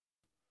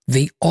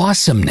The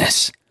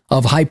Awesomeness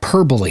of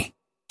Hyperbole.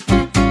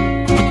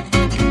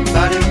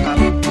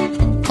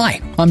 Hi,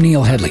 I'm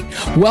Neil Headley.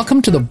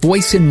 Welcome to The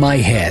Voice in My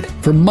Head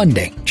for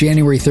Monday,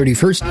 January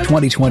 31st,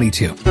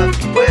 2022.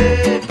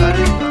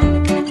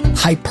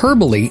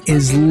 Hyperbole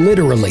is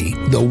literally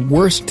the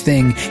worst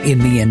thing in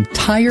the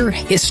entire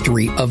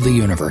history of the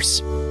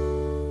universe.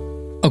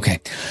 Okay,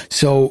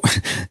 so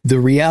the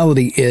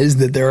reality is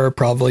that there are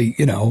probably,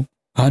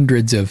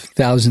 hundreds of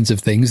thousands of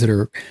things that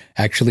are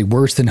actually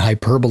worse than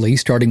hyperbole,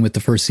 starting with the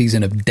first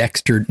season of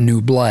Dexter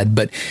New Blood,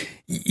 but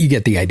you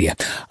get the idea.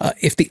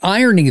 If the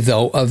irony,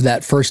 though, of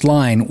that first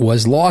line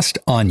was lost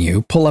on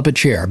you, pull up a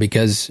chair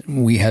because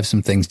we have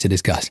some things to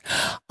discuss.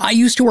 I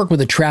used to work with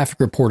a traffic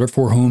reporter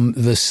for whom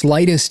the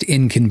slightest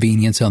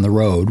inconvenience on the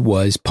road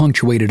was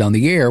punctuated on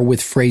the air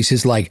with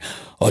phrases like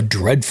a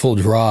dreadful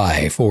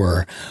drive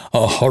or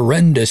a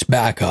horrendous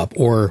backup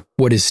or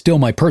what is still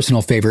my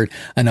personal favorite,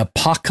 an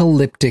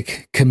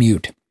apocalyptic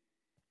commute.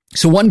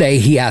 So one day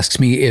he asks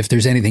me if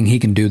there's anything he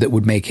can do that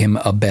would make him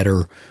a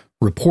better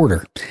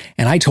reporter.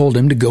 And I told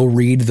him to go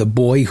read The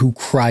Boy Who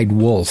Cried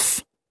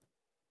Wolf.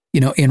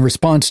 In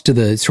response to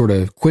the sort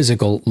of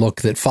quizzical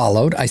look that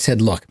followed, I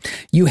said, look,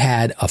 you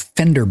had a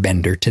fender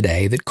bender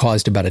today that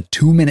caused about a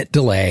 2-minute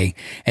delay,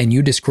 and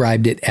you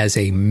described it as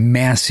a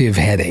massive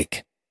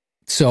headache.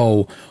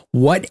 So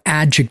what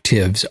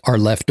adjectives are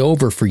left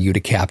over for you to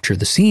capture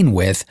the scene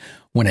with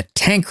when a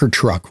tanker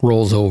truck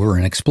rolls over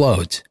and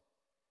explodes?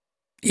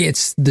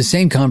 It's the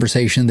same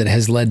conversation that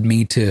has led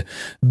me to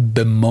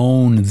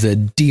bemoan the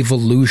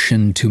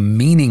devolution to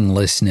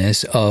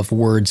meaninglessness of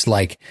words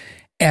like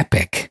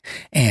epic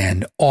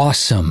and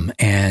awesome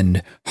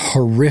and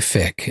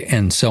horrific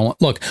and so on.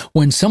 Look,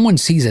 when someone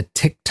sees a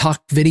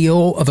TikTok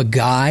video of a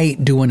guy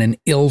doing an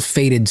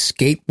ill-fated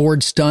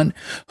skateboard stunt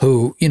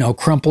who,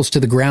 crumples to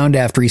the ground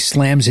after he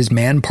slams his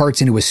man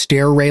parts into a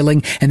stair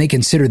railing and they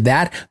consider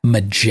that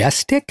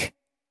majestic,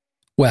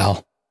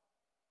 well,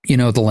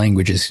 the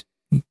language is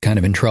kind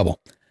of in trouble.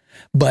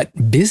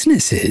 But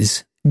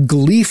businesses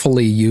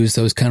gleefully use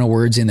those kind of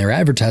words in their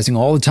advertising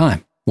all the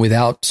time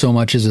without so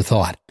much as a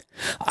thought.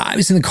 I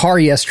was in the car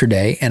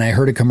yesterday and I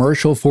heard a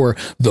commercial for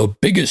the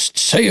biggest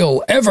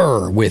sale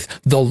ever with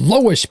the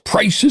lowest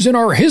prices in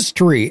our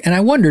history. And I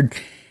wondered,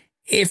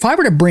 if I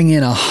were to bring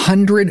in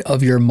 100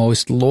 of your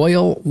most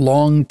loyal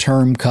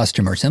long-term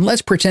customers, and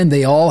let's pretend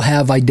they all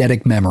have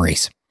eidetic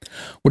memories,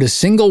 would a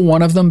single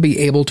one of them be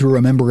able to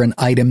remember an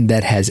item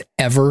that has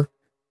ever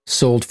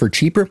sold for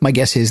cheaper? My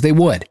guess is they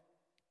would.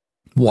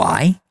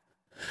 Why?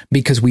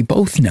 Because we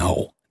both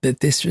know that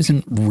this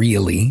isn't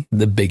really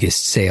the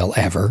biggest sale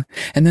ever,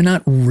 and they're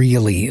not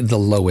really the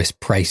lowest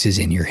prices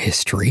in your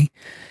history.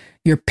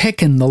 You're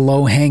picking the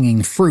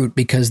low-hanging fruit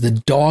because the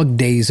dog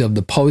days of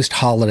the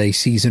post-holiday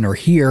season are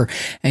here,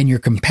 and your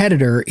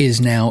competitor is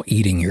now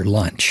eating your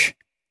lunch.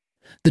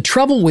 The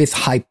trouble with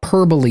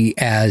hyperbole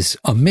as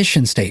a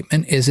mission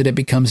statement is that it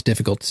becomes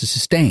difficult to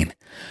sustain.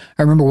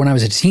 I remember when I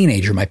was a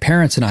teenager, my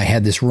parents and I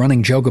had this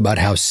running joke about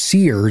how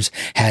Sears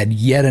had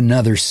yet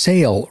another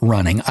sale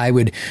running. I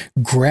would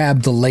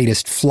grab the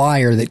latest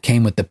flyer that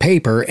came with the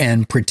paper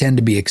and pretend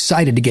to be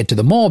excited to get to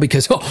the mall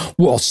because,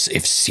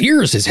 if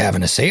Sears is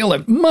having a sale,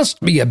 it must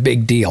be a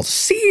big deal.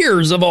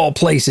 Sears, of all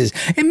places.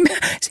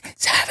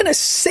 It's having a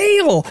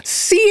sale.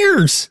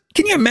 Sears.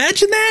 Can you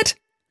imagine that?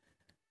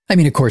 I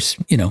mean, of course,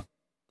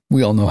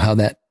 we all know how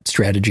that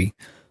strategy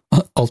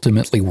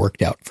ultimately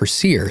worked out for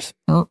Sears.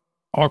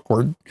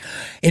 Awkward.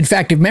 In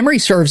fact, if memory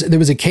serves, there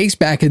was a case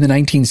back in the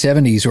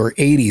 1970s or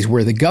 80s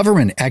where the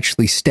government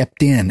actually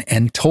stepped in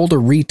and told a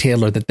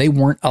retailer that they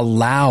weren't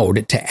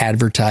allowed to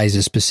advertise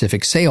a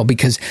specific sale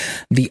because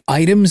the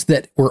items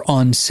that were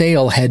on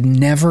sale had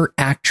never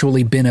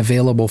actually been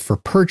available for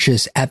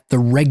purchase at the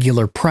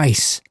regular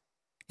price.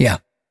 Yeah.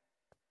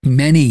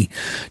 Many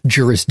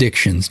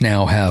jurisdictions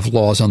now have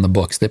laws on the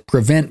books that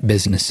prevent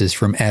businesses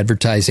from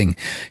advertising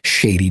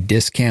shady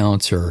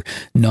discounts or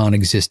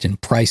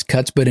non-existent price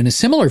cuts. But in a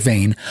similar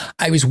vein,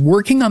 I was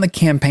working on the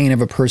campaign of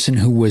a person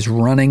who was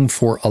running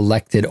for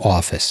elected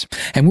office.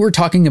 And we were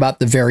talking about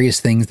the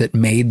various things that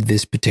made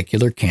this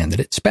particular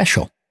candidate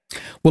special.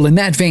 Well, in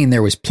that vein,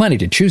 there was plenty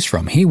to choose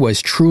from. He was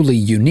truly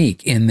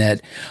unique in that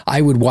I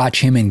would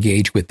watch him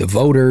engage with the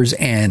voters,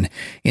 and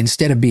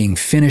instead of being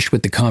finished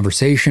with the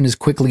conversation as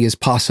quickly as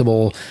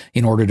possible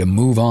in order to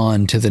move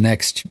on to the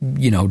next,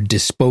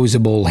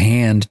 disposable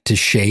hand to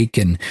shake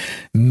and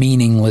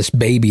meaningless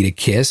baby to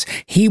kiss,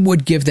 he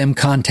would give them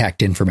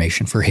contact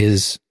information for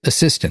his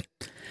assistant.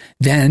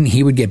 Then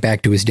he would get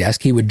back to his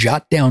desk. He would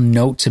jot down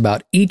notes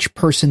about each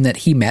person that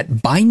he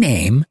met by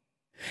name,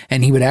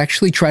 and he would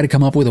actually try to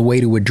come up with a way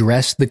to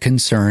address the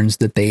concerns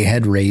that they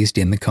had raised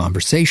in the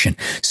conversation.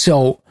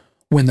 So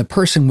when the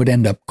person would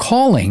end up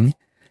calling,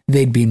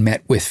 they'd be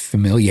met with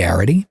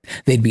familiarity.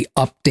 They'd be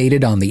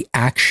updated on the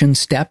action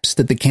steps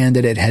that the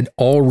candidate had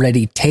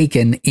already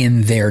taken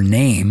in their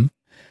name.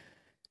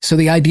 So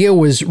the idea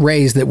was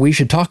raised that we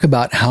should talk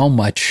about how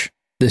much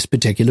this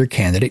particular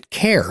candidate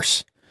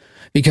cares.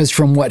 Because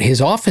from what his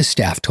office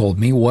staff told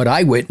me, what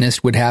I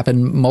witnessed would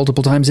happen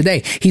multiple times a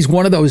day. He's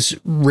one of those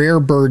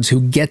rare birds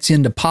who gets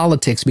into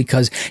politics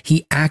because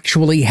he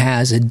actually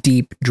has a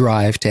deep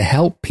drive to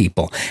help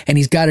people. And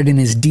he's got it in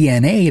his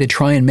DNA to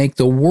try and make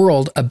the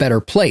world a better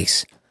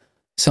place.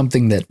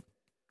 Something that,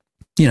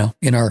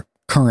 in our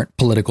current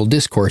political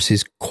discourse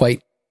is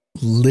quite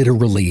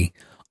literally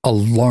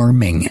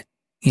alarming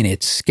in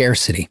its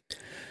scarcity.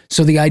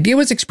 So the idea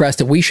was expressed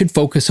that we should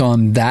focus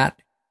on that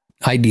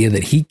idea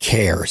that he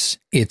cares.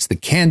 It's the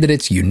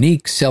candidate's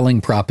unique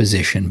selling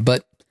proposition.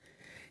 But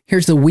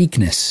here's the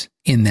weakness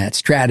in that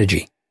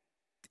strategy.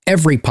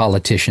 Every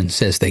politician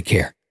says they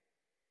care.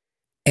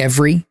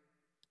 Every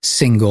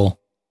single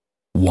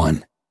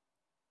one.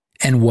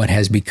 And what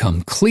has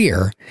become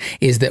clear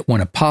is that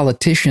when a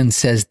politician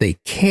says they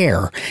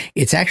care,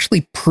 it's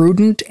actually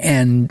prudent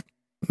and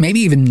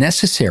maybe even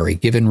necessary,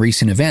 given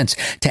recent events,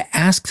 to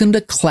ask them to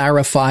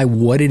clarify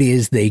what it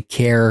is they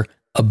care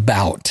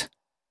about.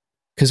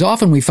 Because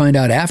often we find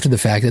out after the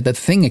fact that the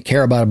thing they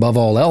care about above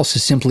all else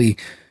is simply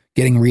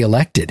getting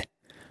reelected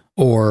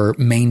or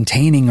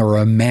maintaining or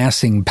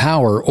amassing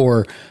power,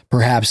 or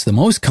perhaps the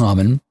most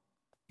common,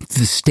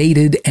 the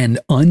stated and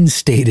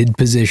unstated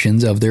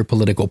positions of their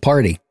political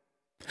party.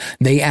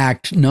 They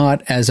act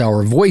not as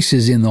our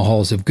voices in the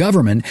halls of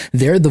government,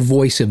 they're the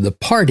voice of the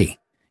party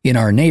in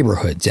our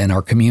neighborhoods and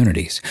our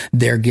communities.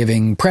 They're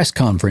giving press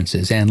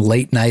conferences and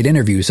late-night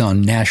interviews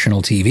on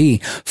national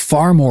TV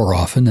far more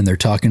often than they're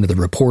talking to the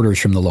reporters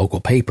from the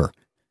local paper.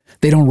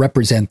 They don't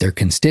represent their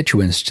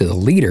constituents to the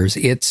leaders.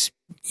 It's,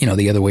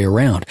 the other way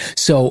around.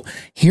 So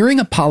hearing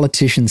a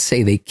politician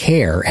say they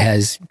care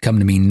has come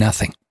to mean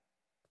nothing,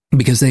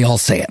 because they all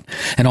say it,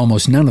 and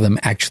almost none of them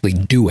actually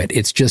do it.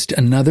 It's just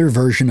another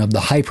version of the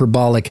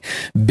hyperbolic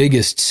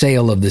biggest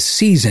sale of the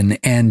season.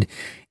 And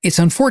it's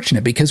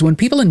unfortunate because when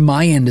people in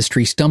my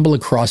industry stumble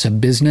across a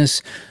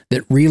business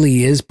that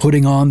really is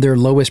putting on their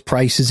lowest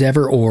prices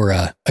ever, or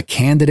a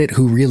candidate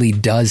who really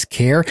does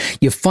care,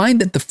 you find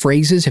that the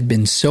phrases have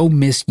been so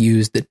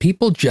misused that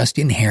people just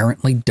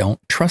inherently don't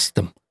trust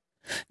them.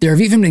 There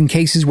have even been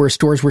cases where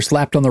stores were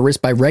slapped on the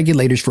wrist by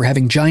regulators for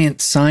having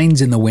giant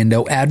signs in the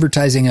window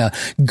advertising a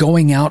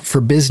going out for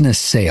business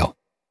sale.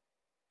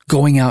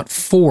 Going out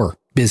for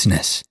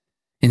business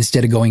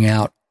instead of going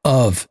out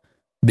of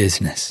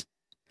business.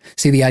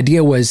 See, the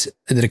idea was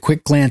that a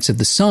quick glance at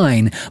the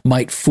sign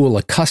might fool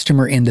a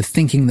customer into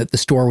thinking that the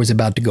store was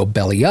about to go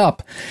belly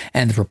up,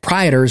 and the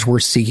proprietors were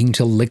seeking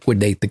to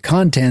liquidate the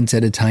contents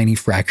at a tiny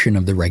fraction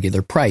of the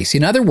regular price.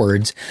 In other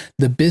words,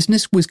 the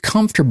business was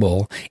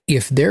comfortable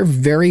if their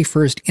very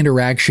first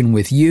interaction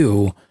with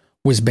you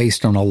was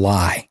based on a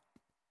lie.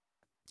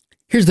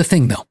 Here's the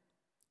thing, though.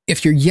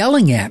 If you're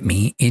yelling at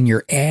me in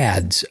your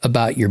ads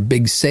about your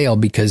big sale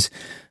because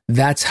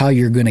that's how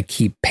you're going to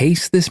keep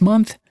pace this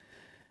month,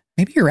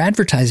 maybe your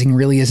advertising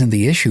really isn't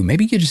the issue.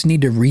 Maybe you just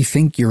need to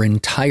rethink your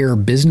entire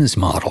business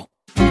model.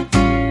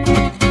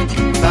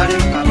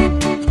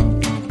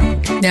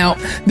 Now,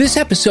 this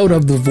episode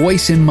of The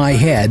Voice in My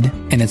Head,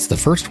 and it's the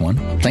first one,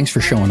 thanks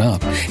for showing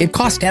up, it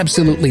cost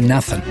absolutely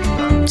nothing.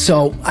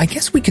 So I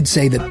guess we could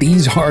say that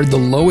these are the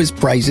lowest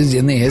prices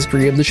in the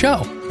history of the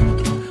show.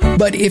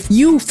 But if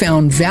you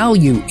found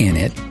value in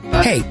it,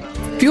 hey,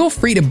 feel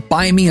free to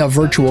buy me a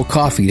virtual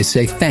coffee to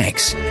say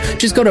thanks.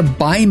 Just go to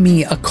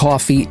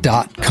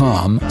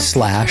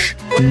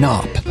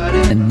buymeacoffee.com/NOP.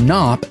 And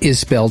NOP is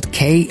spelled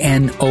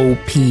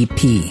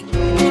KNOPP.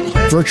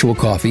 Virtual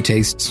coffee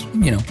tastes,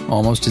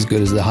 almost as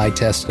good as the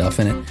high-test stuff,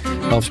 and it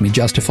helps me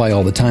justify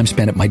all the time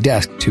spent at my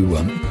desk to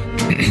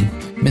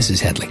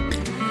Mrs. Headley.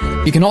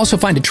 You can also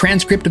find a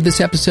transcript of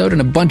this episode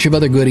and a bunch of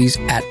other goodies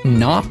at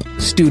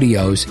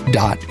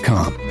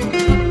nopstudios.com.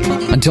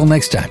 Until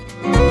next time.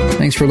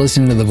 Thanks for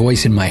listening to The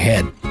Voice in My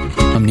Head.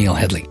 I'm Neil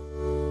Headley.